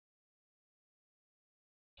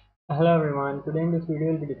Hello everyone. Today in this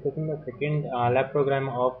video we'll be discussing the second lab program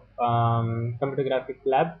of computer graphics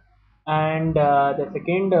lab, and the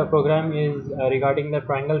second program is regarding the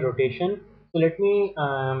triangle rotation. So let me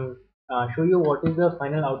show you what is the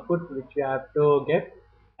final output which we have to get,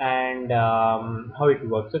 and how it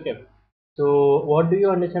works. Okay. So what do you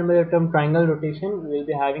understand by the term triangle rotation? We'll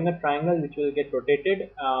be having a triangle which will get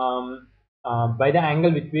rotated by the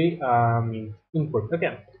angle which we input.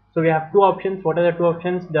 Okay. So we have two options. What are the two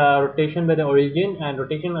options? The rotation by the origin and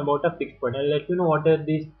rotation about a fixed point. I'll let you know what are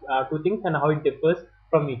these two things and how it differs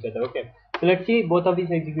from each other. Okay. So let's see both of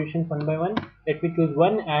these executions one by one. Let me choose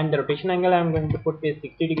one, and the rotation angle I'm going to put is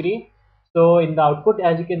 60 degree. So in the output,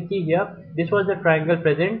 as you can see here, this was the triangle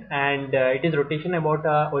present, and it is rotation about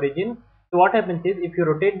origin. So what happens is, if you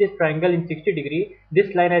rotate this triangle in 60 degree,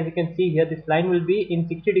 this line, as you can see here, this line will be in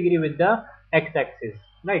 60 degree with the x-axis,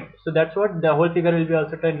 right? So that's what the whole figure will be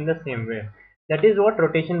also turned in the same way. That is what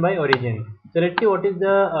rotation by origin. So let's see what is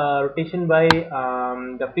the rotation by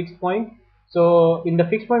the fixed point. So in the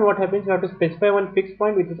fixed point, what happens, you have to specify one fixed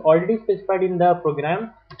point which is already specified in the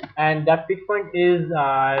program, and that fixed point is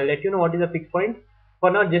let you know what is the fixed point. For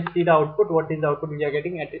now, just see the output. What is the output we are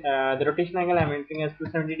getting? At the rotation angle I'm entering as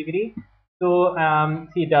 270 degree. So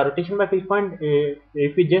see the rotation by fixed point,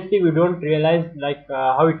 if we just see, we don't realize like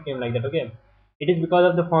how it came like that. Okay, it is because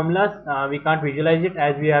of the formulas. We can't visualize it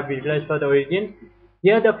as we have visualized for the origin.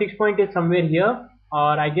 Here the fixed point is somewhere here,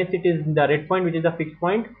 or I guess it is the red point which is the fixed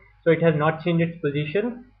point, so it has not changed its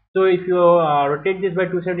position. So if you rotate this by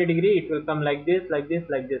 270 degree, it will come like this, like this,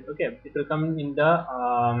 like this. Okay, it will come in the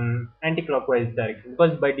anti-clockwise direction,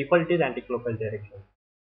 because by default it is anti-clockwise direction.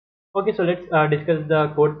 Okay, so let's discuss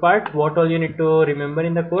the code part. What all you need to remember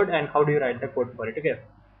in the code, and how do you write the code for it. Okay,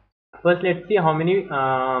 first let's see how many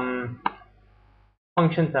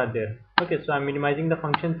functions are there. Okay, so I'm minimizing the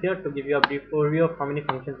functions here to give you a brief overview of how many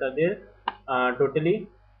functions are there totally.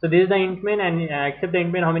 So this is the int main, and except the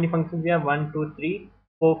int main, how many functions we have? 1 2 3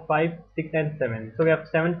 4 5 6 and 7. So we have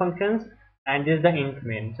 7 functions, and this is the int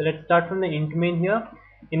main. So let's start from the int main here.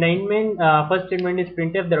 In the int main, first statement is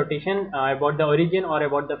printf the rotation about the origin or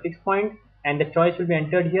about the fixed point, and the choice will be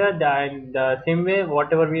entered here. The same way,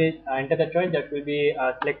 whatever we enter the choice, that will be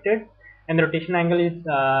selected, and the rotation angle is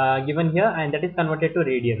given here, and that is converted to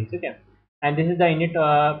radians. Okay, and this is the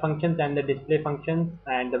init functions and the display functions,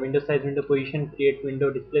 and the window size, window position, create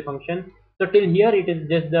window, display function. So till here it is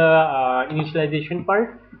just the initialization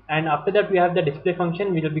part, and after that we have the display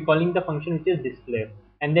function. We will be calling the function which is display,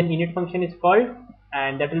 and then init function is called,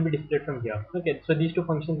 and that will be displayed from here. Okay, so these two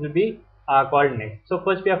functions will be called next. So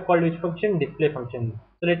first we have called which function? Display function.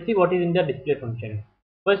 So let's see what is in the display function.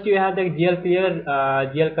 First you have the GL clear,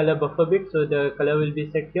 GL color buffer bit, so the color will be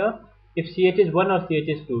set here. If ch is 1 or ch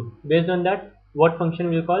is 2, based on that, what function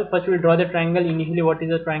we will call? First we will draw the triangle. Initially, what is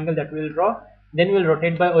the triangle that we will draw? Then we will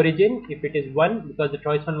rotate by origin if it is 1, because the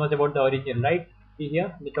choice one was about the origin, right? See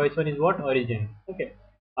here, the choice one is what? Origin. Okay,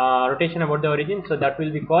 rotation about the origin, so that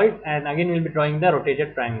will be called, and again we will be drawing the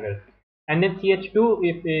rotated triangle. And then ch2,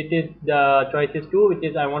 if it is the choice is 2, which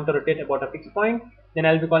is I want to rotate about a fixed point, then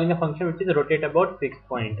I'll be calling a function which is rotate about fixed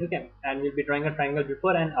point. Okay, and we'll be drawing a triangle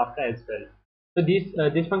before and after as well. So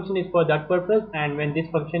this function is for that purpose, and when this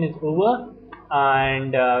function is over,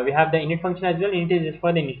 and we have the init function as well. Init is just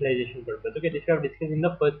for the initialization purpose. Okay, this we have discussed in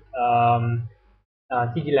the first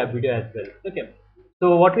CG lab video as well. Okay,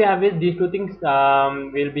 so what we have is these two things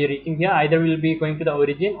will be reaching here. Either we'll be going to the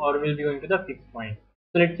origin or we'll be going to the fixed point.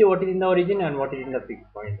 So let's see what is in the origin and what is in the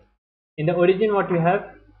fixed point. In the origin, what we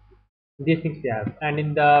have, these things we have, and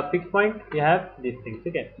in the fixed point we have these things.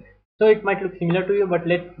 Okay, so it might look similar to you, but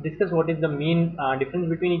let's discuss what is the main difference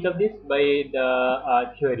between each of these by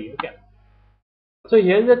the theory. Okay, so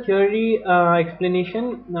here's the theory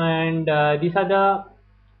explanation, and these are the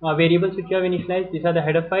variables which you have initialized. These are the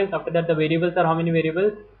header files. After that, the variables are how many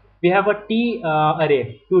variables? We have a T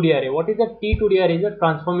array, 2D array. What is a T 2D array? Is a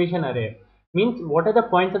transformation array. Means what are the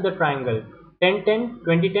points of the triangle? 10 10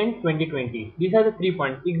 20 10 20 20. These are the 3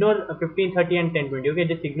 points. Ignore 15 30 and 10 20. Okay,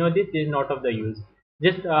 just ignore this. This is not of the use.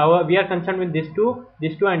 Just we are concerned with these two,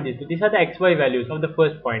 and these two. These are the XY values of the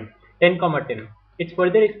first point, 10 comma 10. It's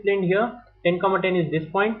further explained here. 10 comma 10 is this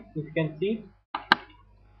point, if you can see.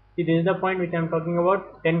 See, this is the point which I am talking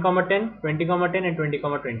about. 10 comma 10, 20 comma 10, and 20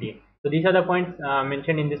 comma 20. So these are the points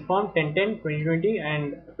mentioned in this form: 10 10, 20 20,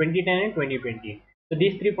 and 20 10 and 20 20. So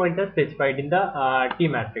these 3 points are specified in the T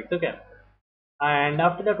matrix. Okay, and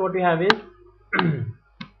after that, what we have is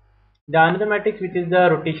the another matrix, which is the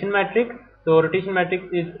rotation matrix. So rotation matrix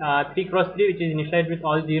is 3 cross 3, which is initialized with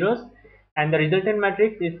all zeros, and the resultant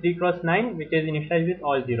matrix is 3 cross 9, which is initialized with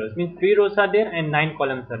all zeros. Means 3 rows are there and 9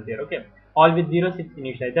 columns are there. Okay, all with zeros it's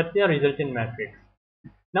initialized. That's the resultant matrix.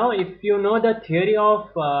 Now if you know the theory of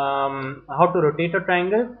how to rotate a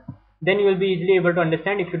triangle, then you will be easily able to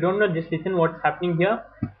understand. If you don't know, just listen what's happening here.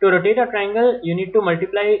 To rotate a triangle, you need to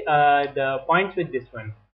multiply the points with this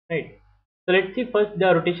one, right? So let's see first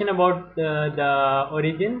the rotation about the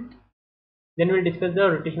origin, then we'll discuss the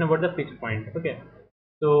rotation about the fixed point. Okay,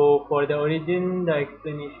 so for the origin, the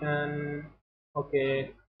explanation.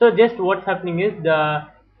 Okay, so just what's happening is the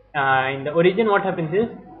in the origin, what happens is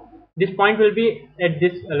this point will be at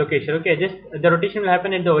this location. Okay, just the rotation will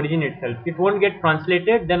happen at the origin itself. It won't get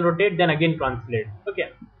translated, then rotate, then again translate. Okay,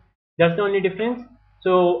 that's the only difference.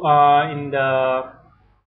 So in the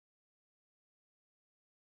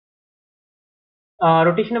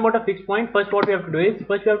rotation about a fixed point, first what we have to do is,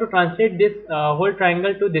 first we have to translate this whole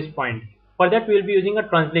triangle to this point. For that we will be using a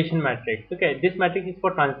translation matrix. Okay, this matrix is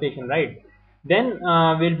for translation, right? Then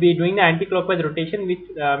we'll be doing the anti-clockwise rotation, which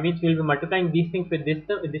means we'll be multiplying these things with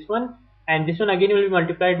this one, and this one again will be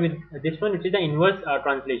multiplied with this one, which is the inverse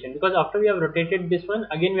translation, because after we have rotated this one,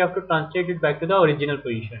 again we have to translate it back to the original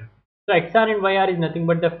position. So xr and yr is nothing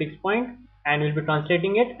but the fixed point, and we'll be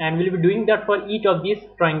translating it, and we'll be doing that for each of these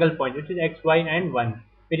triangle points, which is x, y, and 1.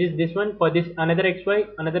 Which is this one, for this another xy,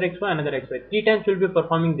 another xy, another xy. 3 times we'll be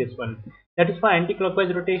performing this one. That is for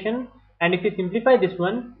anti-clockwise rotation. And if we simplify this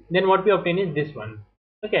one, then what we obtain is this one.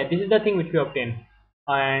 Okay, this is the thing which we obtain.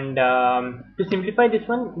 And to simplify this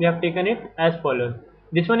one, we have taken it as follows.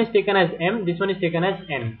 This one is taken as m, this one is taken as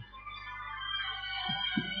n.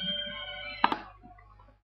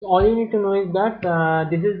 So all you need to know is that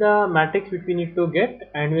this is the matrix which we need to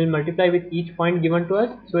get, and we'll multiply with each point given to us,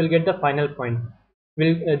 so we'll get the final point.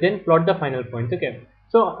 We'll then plot the final points. Okay,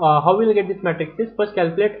 so how we'll get this matrix is, first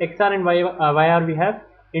calculate xr and yr we have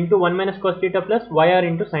into 1 minus cos theta plus yr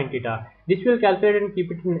into sin theta. This will calculate and keep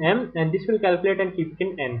it in m, and this will calculate and keep it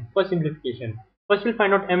in n for simplification. First we'll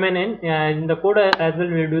find out m and n. In the code as well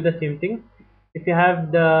we'll do the same thing. If you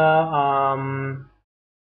have the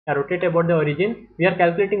rotate about the origin, we are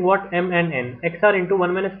calculating what m and n. Xr into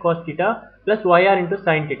 1 minus cos theta plus yr into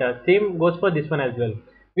sin theta. Same goes for this one as well.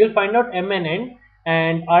 We will find out m and n,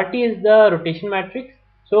 and rt is the rotation matrix.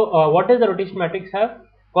 So what does the rotation matrix have?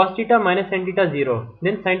 Cos theta minus sin theta 0,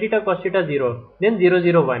 then sin theta cos theta 0, then 0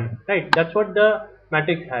 0 1. Right, that's what the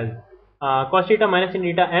matrix has. Cos theta minus sin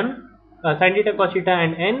theta m, sin theta cos theta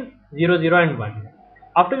and n, 0 0 and 1.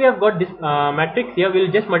 After we have got this matrix here, we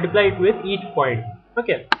will just multiply it with each point.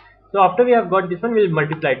 Okay, so after we have got this one, we'll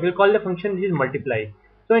multiply it. We'll call the function this is multiply.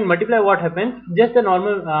 So in multiply, what happens? Just the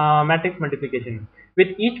normal matrix multiplication. With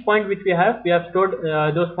each point which we have stored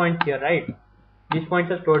those points here, right? These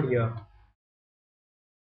points are stored here,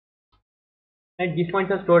 and these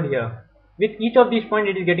points are stored here. With each of these points,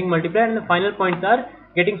 it is getting multiplied, and the final points are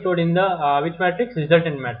getting stored in the which matrix?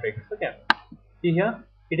 Resultant matrix. Okay, see here,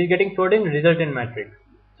 it is getting stored in resultant matrix.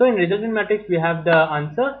 So in resultant matrix, we have the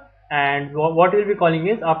answer, and what we'll be calling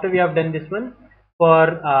is, after we have done this one, for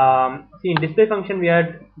see, in display function we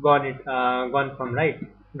had gone from, right,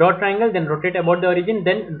 draw triangle, then rotate about the origin,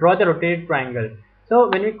 then draw the rotated triangle. So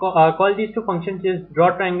when we call these two functions is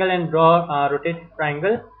draw triangle and draw rotated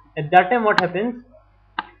triangle, at that time what happens,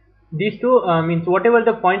 these two means whatever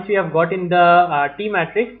the points we have got in the T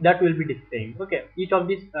matrix, that will be displaying. Okay, each of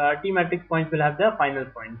these T matrix points will have the final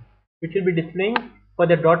points, which will be displaying for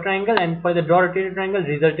the draw triangle, and for the draw rotated triangle,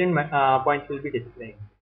 resultant points will be displaying.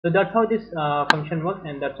 So that's how this function works,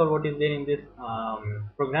 and that's all what is there in this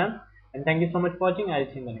program. And thank you so much for watching. I'll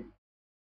see you in the next.